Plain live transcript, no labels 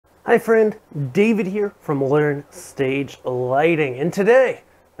Hi friend, David here from Learn Stage Lighting, and today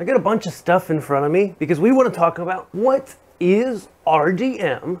I got a bunch of stuff in front of me because we want to talk about what is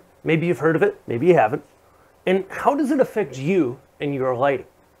RDM, maybe you've heard of it, maybe you haven't, and how does it affect you and your lighting.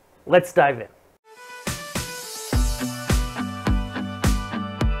 Let's dive in.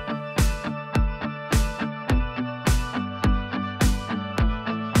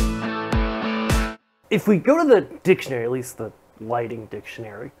 If we go to the dictionary, at least the lighting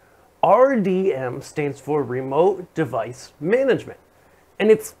dictionary, RDM stands for Remote Device Management.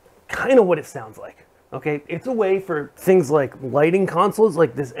 And it's kind of what it sounds like, okay? It's a way for things like lighting consoles,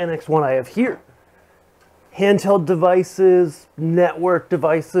 like this NX1 I have here, handheld devices, network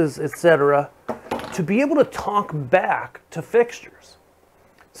devices, etc., to be able to talk back to fixtures.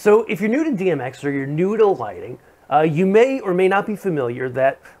 So if you're new to DMX or you're new to lighting, you may or may not be familiar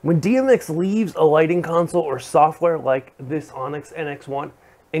that when DMX leaves a lighting console or software like this Onyx NX1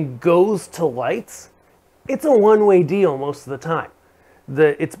 and goes to lights, it's a one-way deal most of the time.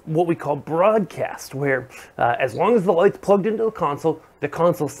 It's what we call broadcast, where as long as the light's plugged into the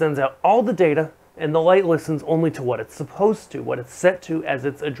console sends out all the data and the light listens only to what it's supposed to, what it's set to as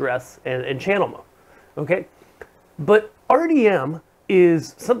its address and channel mode, okay? But RDM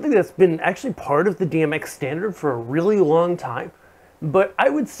is something that's been actually part of the DMX standard for a really long time, but I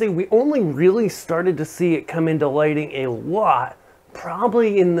would say we only really started to see it come into lighting a lot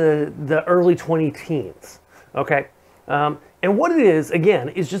probably in the early 2010s, okay? And what it is, again,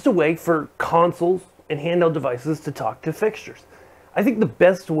 is just a way for consoles and handheld devices to talk to fixtures. I think the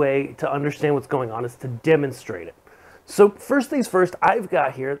best way to understand what's going on is to demonstrate it. So first things first, I've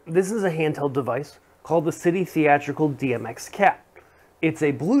got here, this is a handheld device called the City Theatrical DMXcat. It's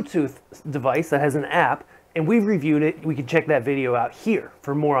a Bluetooth device that has an app, and we've reviewed it. We can check that video out here.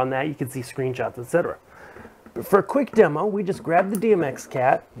 For more on that, you can see screenshots, etc. For a quick demo, we just grab the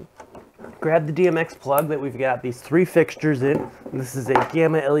DMXcat, grab the DMX plug that we've got these three fixtures in. This is a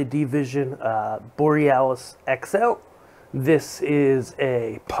Gamma LED Vision Borealis XL. This is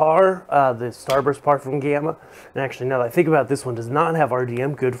a PAR, the Starburst PAR from Gamma. And actually, now that I think about it, this one does not have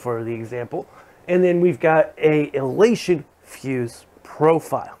RDM, good for the example. And then we've got a Elation Fuse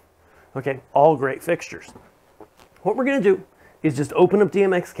Profile. Okay, all great fixtures. What we're gonna do is just open up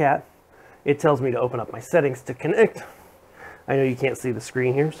DMXcat. It tells me to open up my settings to connect. I know you can't see the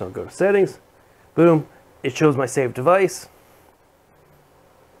screen here, so I'll go to settings. Boom, it shows my saved device.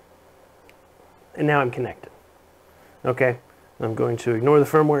 And now I'm connected. Okay, I'm going to ignore the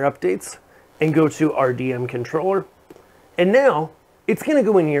firmware updates and go to RDM controller. And now it's gonna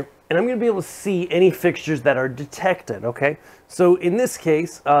go in here and I'm gonna be able to see any fixtures that are detected, okay? So in this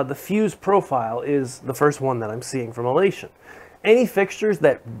case, the fuse profile is the first one that I'm seeing from Elation. Any fixtures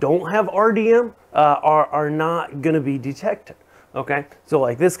that don't have RDM are not going to be detected, okay? So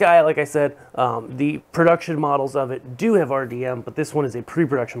like this guy, like I said, the production models of it do have RDM, but this one is a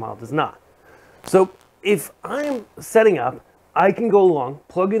pre-production model, does not. So if I'm setting up, I can go along,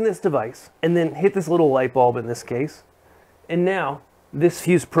 plug in this device, and then hit this little light bulb in this case, and now this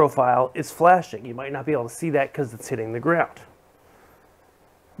fuse profile is flashing. You might not be able to see that because it's hitting the ground.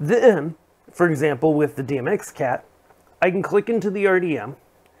 Then, for example, with the DMXcat, I can click into the RDM,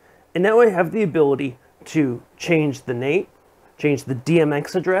 and now I have the ability to change the name, change the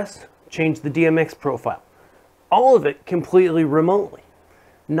DMX address, change the DMX profile. All of it completely remotely.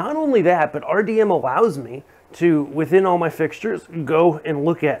 Not only that, but RDM allows me to, within all my fixtures, go and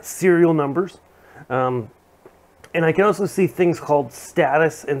look at serial numbers. And I can also see things called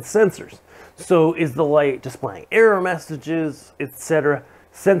status and sensors. So is the light displaying error messages, etc.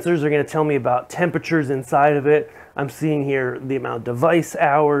 Sensors are going to tell me about temperatures inside of it. I'm seeing here the amount of device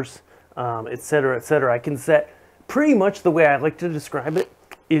hours, etc., etc. I can set pretty much the way I like to describe it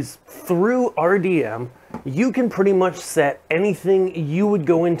is through RDM. You can pretty much set anything you would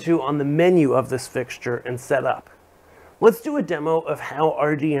go into on the menu of this fixture and set up. Let's do a demo of how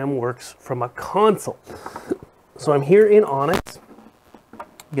RDM works from a console. So I'm here in Onyx. I'm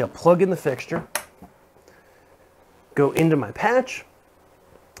going to plug in the fixture, go into my patch,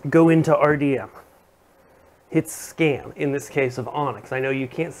 go into RDM. Hit scan, in this case of Onyx. I know you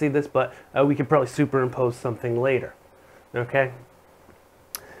can't see this, but we could probably superimpose something later, okay?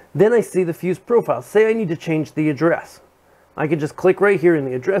 Then I see the fuse profile. Say I need to change the address. I can just click right here in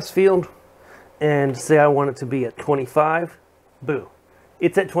the address field and say I want it to be at 25. Boom.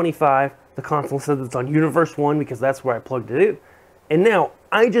 It's at 25. The console says it's on Universe 1 because that's where I plugged it in. And now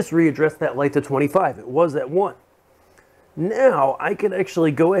I just readdressed that light to 25. It was at 1. Now I can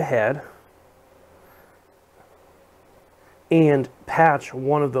actually go ahead and patch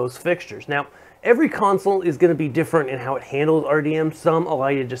one of those fixtures. Now, Every console is going to be different in how it handles RDM. Some allow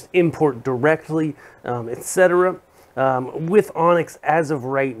you to just import directly, etc. With Onyx, as of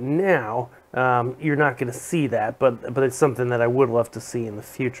right now, you're not going to see that, but it's something that I would love to see in the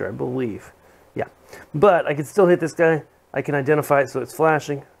future, I believe. Yeah, but I can still hit this guy. I can identify it so it's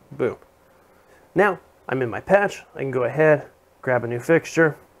flashing. Boom. Now, I'm in my patch. I can go ahead, grab a new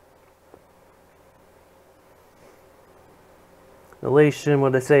fixture. Elation,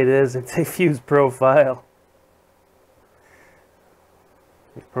 what did I say it is? It's a fuse profile.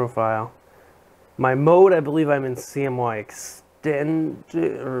 Profile. My mode, I believe I'm in CMY extended.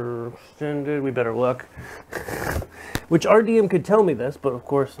 We better look. Which RDM could tell me this, but of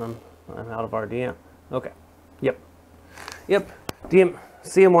course I'm out of RDM. Okay. Yep.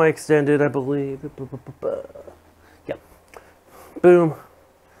 CMY extended, I believe. Yep. Boom.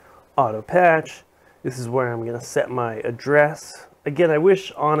 Auto patch. This is where I'm going to set my address. Again, I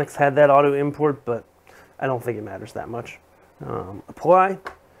wish Onyx had that auto import, but I don't think it matters that much. Apply.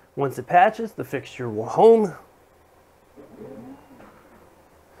 Once it patches, the fixture will home.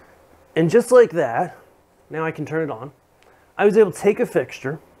 And just like that, now I can turn it on. I was able to take a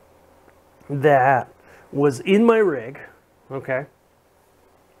fixture that was in my rig, okay,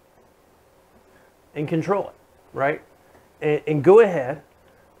 and control it, right? And go ahead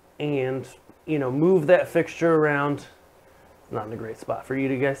and, you know, move that fixture around. Not in a great spot for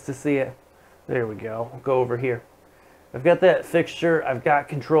you guys to see it. There we go. I'll go over here. I've got that fixture. I've got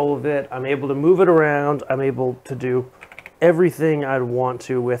control of it. I'm able to move it around. I'm able to do everything I'd want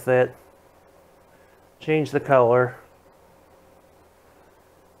to with it. Change the color,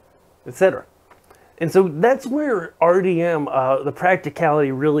 etc. And so that's where RDM, the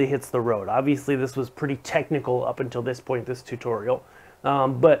practicality really hits the road. Obviously, this was pretty technical up until this point, this tutorial.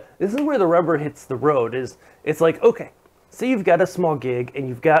 But this is where the rubber hits the road. It's like, okay, say you've got a small gig and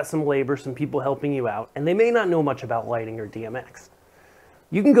you've got some labor, some people helping you out, and they may not know much about lighting or DMX.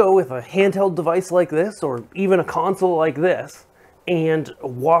 You can go with a handheld device like this, or even a console like this, and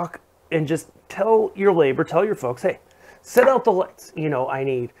walk and just tell your labor, tell your folks, hey, set out the lights. You know, I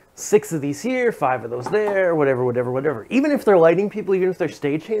need 6 of these here, 5 of those there, whatever. Even if they're lighting people, even if they're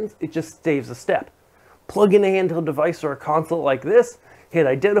stagehands, it just saves a step. Plug in a handheld device or a console like this, hit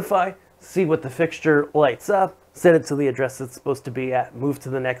identify, see what the fixture lights up, set it to the address it's supposed to be at, move to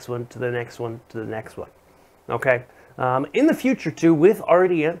the next one, to the next one, to the next one. Okay? In the future, too, with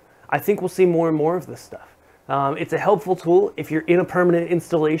RDM, I think we'll see more and more of this stuff. It's a helpful tool if you're in a permanent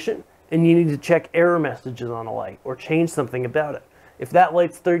installation and you need to check error messages on a light or change something about it. If that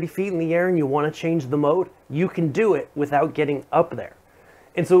light's 30 feet in the air and you want to change the mode, you can do it without getting up there.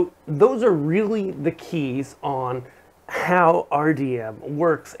 And so those are really the keys on how RDM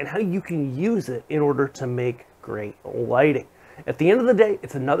works and how you can use it in order to make great lighting. At the end of the day,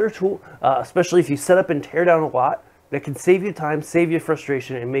 it's another tool, especially if you set up and tear down a lot, that can save you time, save you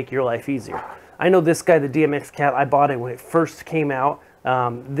frustration, and make your life easier. I know this guy, the DMXcat, I bought it when it first came out.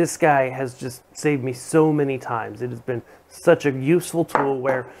 This guy has just saved me so many times. It has been such a useful tool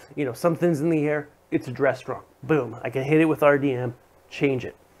where, you know, something's in the air, it's addressed wrong. Boom, I can hit it with RDM, change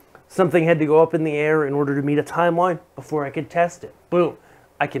it. Something had to go up in the air in order to meet a timeline before I could test it. Boom,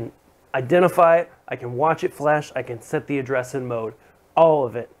 I can identify it, I can watch it flash, I can set the address in mode, all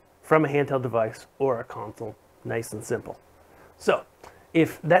of it from a handheld device or a console. Nice and simple. So,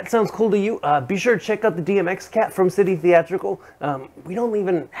 if that sounds cool to you, be sure to check out the DMXcat from City Theatrical. We don't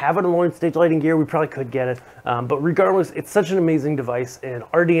even have it on Lawrence Stage Lighting Gear. We probably could get it. But regardless, it's such an amazing device, and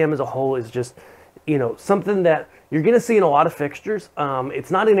RDM as a whole is just, you know, something that you're going to see in a lot of fixtures. It's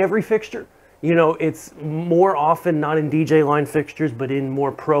not in every fixture. You know, it's more often not in DJ line fixtures, but in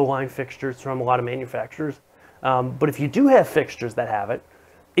more pro line fixtures from a lot of manufacturers. But if you do have fixtures that have it,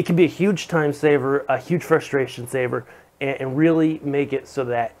 it can be a huge time saver, a huge frustration saver, and really make it so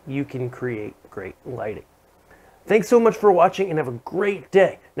that you can create great lighting. Thanks so much for watching and have a great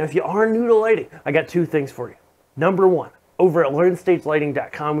day. Now, if you are new to lighting, I got 2 things for you. Number 1, over at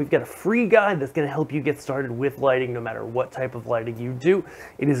learnstagelighting.com, we've got a free guide that's going to help you get started with lighting no matter what type of lighting you do.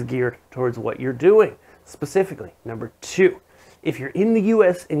 It is geared towards what you're doing. Specifically, number 2, if you're in the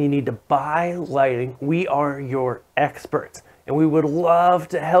US and you need to buy lighting, we are your experts. And we would love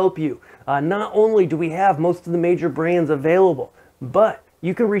to help you. Not only do we have most of the major brands available, but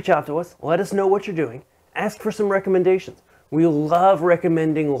you can reach out to us, let us know what you're doing, ask for some recommendations. We love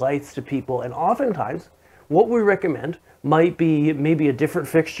recommending lights to people, and oftentimes what we recommend might be maybe a different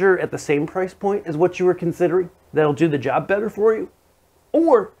fixture at the same price point as what you were considering that'll do the job better for you.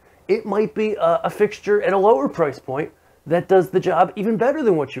 Or it might be a fixture at a lower price point that does the job even better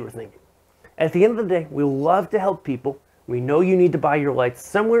than what you were thinking. At the end of the day, we love to help people. We know you need to buy your lights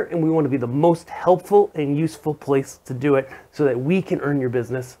somewhere, and we want to be the most helpful and useful place to do it so that we can earn your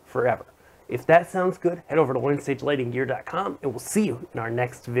business forever. If that sounds good, head over to LearnStageLightingGear.com and we'll see you in our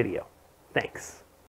next video. Thanks.